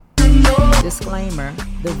Disclaimer: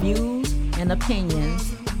 the views and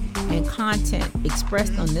opinions and content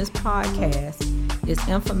expressed on this podcast is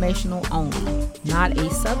informational only, not a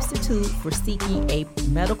substitute for seeking a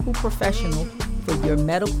medical professional for your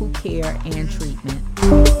medical care and treatment.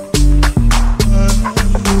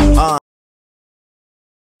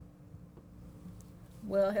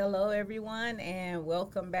 Well, hello everyone, and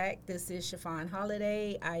welcome back. This is Chiffon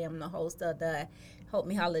Holiday. I am the host of the Help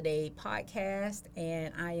Me Holiday podcast,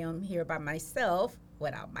 and I am here by myself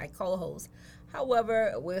without my co-host.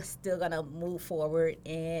 However, we're still going to move forward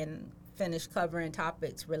and finish covering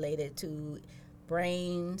topics related to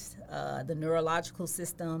brains, the neurological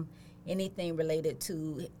system, anything related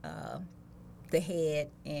to the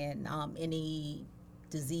head, and any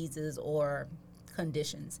diseases or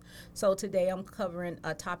conditions. So today I'm covering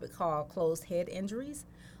a topic called closed head injuries.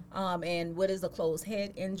 And what is a closed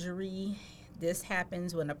head injury? This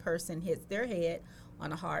happens when a person hits their head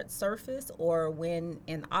on a hard surface or when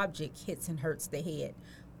an object hits and hurts the head,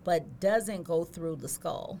 but doesn't go through the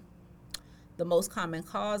skull. The most common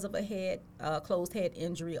cause of a closed head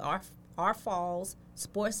injury are falls,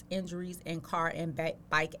 sports injuries, and car and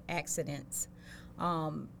bike accidents.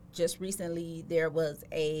 Just recently, there was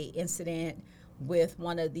a incident with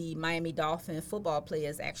one of the Miami Dolphin football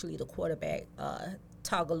players, actually the quarterback,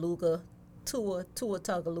 Tua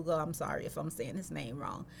Tagovailoa. I'm sorry if I'm saying his name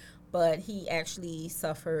wrong, but he actually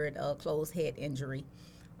suffered a closed head injury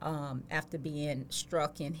after being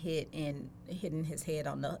struck and hitting his head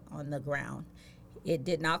on the ground. It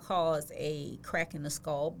did not cause a crack in the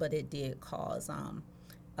skull, but it did cause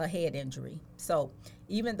a head injury. So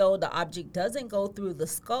even though the object doesn't go through the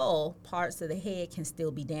skull, parts of the head can still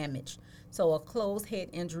be damaged. So a closed head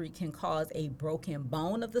injury can cause a broken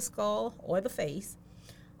bone of the skull or the face.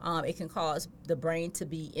 It can cause the brain to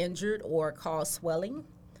be injured or cause swelling.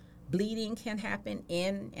 Bleeding can happen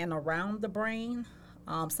in and around the brain.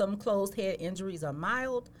 Some closed head injuries are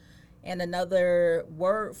mild. And another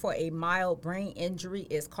word for a mild brain injury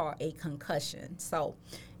is called a concussion. So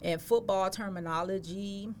in football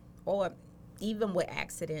terminology, or even with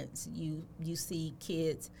accidents, you see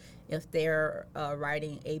kids, if they're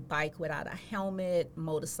riding a bike without a helmet,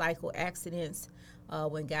 motorcycle accidents,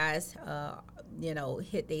 when guys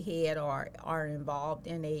hit their head or are involved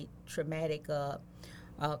in a traumatic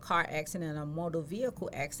car accident or motor vehicle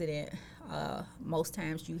accident, most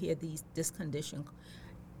times you hear this condition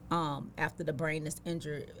after the brain is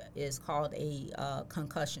injured is called a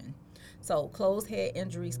concussion. So closed head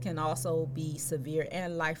injuries can also be severe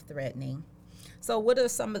and life-threatening. So what are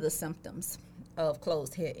some of the symptoms of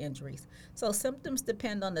closed head injuries? So symptoms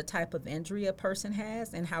depend on the type of injury a person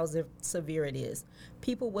has and how severe it is.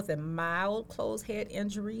 People with a mild closed head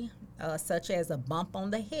injury, such as a bump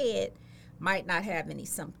on the head, might not have any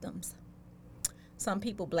symptoms. Some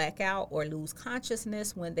people black out or lose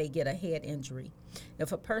consciousness when they get a head injury.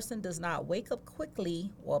 If a person does not wake up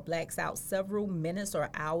quickly or blacks out several minutes or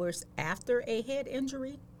hours after a head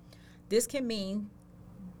injury, this can mean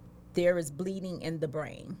there is bleeding in the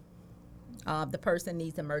brain. The person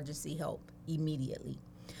needs emergency help immediately.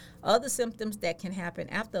 Other symptoms that can happen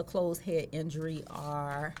after a closed head injury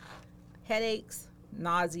are headaches,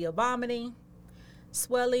 nausea, vomiting,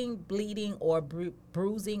 swelling, bleeding, or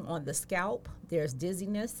bruising on the scalp. There's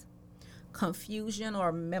dizziness, confusion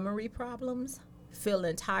or memory problems,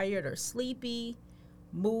 feeling tired or sleepy,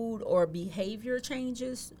 mood or behavior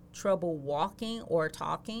changes, trouble walking or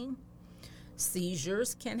talking.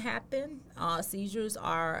 Seizures can happen. Seizures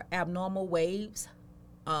are abnormal waves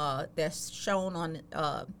that's shown on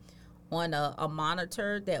a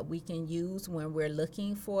monitor that we can use when we're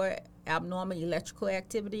looking for abnormal electrical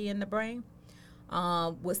activity in the brain.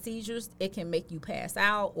 With seizures, it can make you pass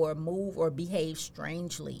out or move or behave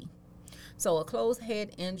strangely. So a closed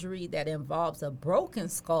head injury that involves a broken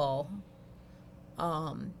skull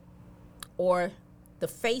or the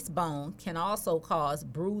face bone can also cause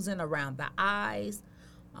bruising around the eyes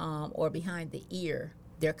or behind the ear.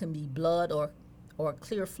 There can be blood or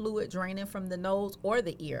clear fluid draining from the nose or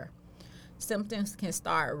the ear. Symptoms can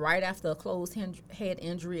start right after a closed head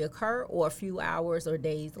injury occur or a few hours or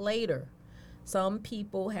days later. Some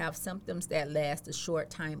people have symptoms that last a short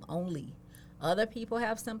time only. Other people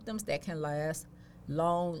have symptoms that can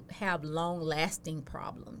have long-lasting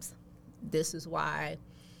problems. This is why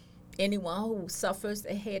anyone who suffers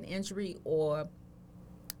a head injury or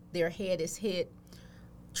their head is hit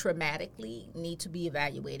traumatically need to be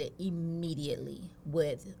evaluated immediately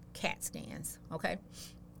with CAT scans, okay?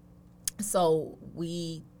 So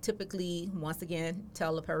we typically, once again,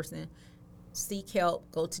 tell a person, seek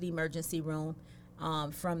help, go to the emergency room.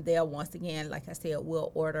 From there, once again, like I said,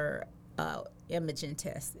 we'll order imaging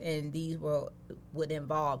tests, and these would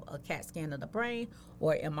involve a CAT scan of the brain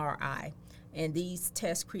or MRI. And these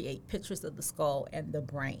tests create pictures of the skull and the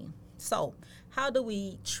brain. So how do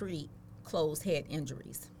we treat closed head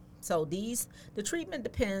injuries? So the treatment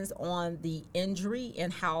depends on the injury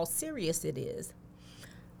and how serious it is.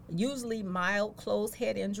 Usually mild closed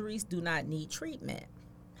head injuries do not need treatment.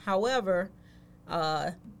 However,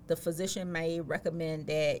 the physician may recommend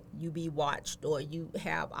that you be watched or you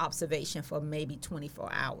have observation for maybe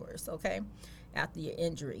 24 hours, okay, after your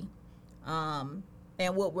injury.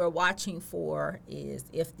 And what we're watching for is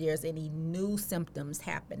if there's any new symptoms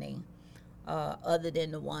happening other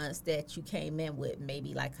than the ones that you came in with,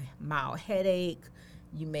 maybe like a mild headache.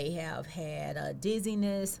 You may have had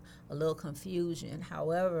dizziness, a little confusion.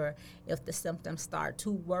 However, if the symptoms start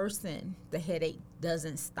to worsen, the headache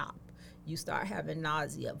doesn't stop. You start having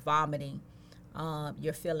nausea, vomiting.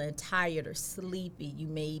 You're feeling tired or sleepy. You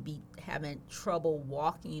may be having trouble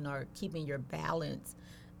walking or keeping your balance.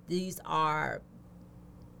 These are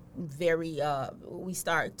very, we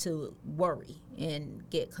start to worry and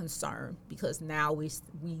get concerned because now we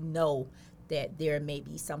know that there may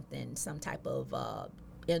be some type of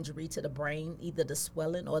injury to the brain, either the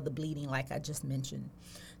swelling or the bleeding, like I just mentioned.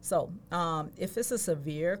 So if it's a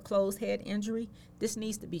severe closed head injury, this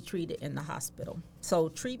needs to be treated in the hospital. So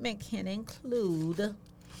treatment can include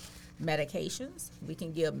medications. We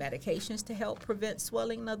can give medications to help prevent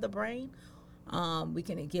swelling of the brain. We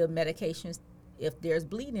can give medications if there's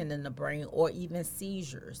bleeding in the brain or even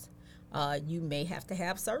seizures. You may have to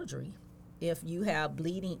have surgery if you have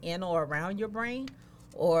bleeding in or around your brain,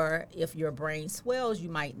 or if your brain swells, you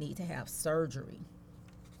might need to have surgery.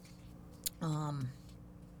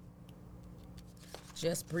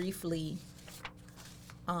 Just briefly,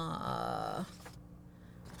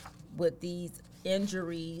 with these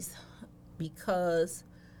injuries, because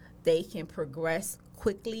they can progress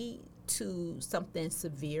quickly to something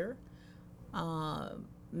severe,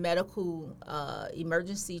 medical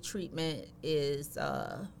emergency treatment is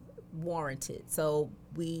warranted. So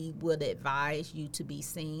we would advise you to be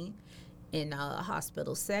seen in a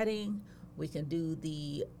hospital setting. We can do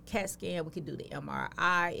the CAT scan, we can do the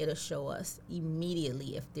MRI. It'll show us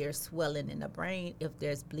immediately if there's swelling in the brain, if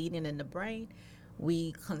there's bleeding in the brain.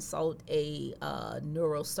 We consult a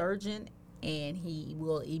neurosurgeon, and he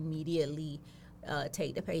will immediately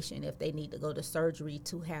take the patient if they need to go to surgery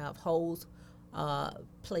to have holes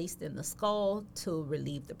placed in the skull to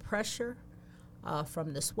relieve the pressure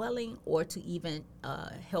from the swelling, or to even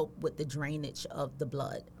help with the drainage of the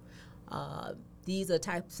blood. These are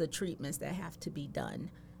types of treatments that have to be done.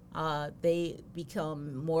 They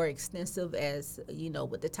become more extensive as,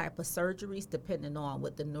 with the type of surgeries, depending on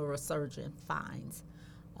what the neurosurgeon finds.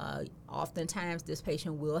 Oftentimes, this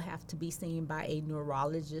patient will have to be seen by a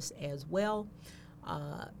neurologist as well,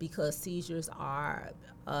 because seizures are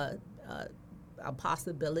a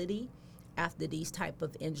possibility after these type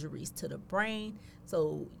of injuries to the brain.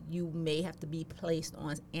 So you may have to be placed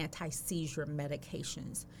on anti-seizure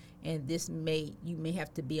medications, and you may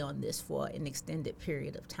have to be on this for an extended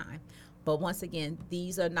period of time. But once again,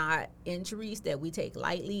 these are not injuries that we take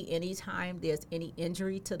lightly. Anytime there's any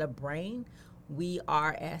injury to the brain, we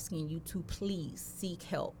are asking you to please seek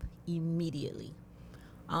help immediately.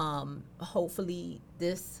 Hopefully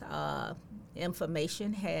this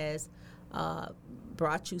information has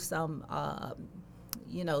brought you some,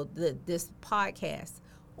 this podcast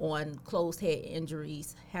on closed head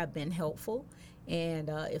injuries have been helpful. And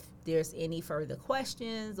if there's any further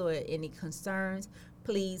questions or any concerns,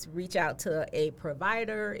 please reach out to a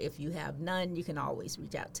provider. If you have none, you can always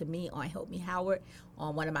reach out to me on Help Me Howard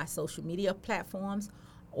on one of my social media platforms,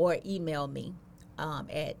 or email me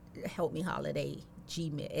at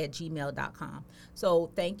helpmeholiday@gmail.com. So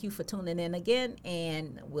thank you for tuning in again,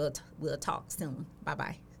 and we'll talk soon.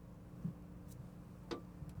 Bye-bye.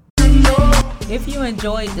 If you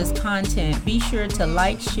enjoyed this content, be sure to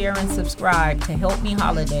like, share, and subscribe to Help Me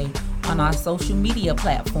Holiday on our social media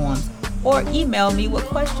platforms, or email me with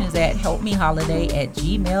questions at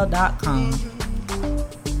helpmeholiday@gmail.com.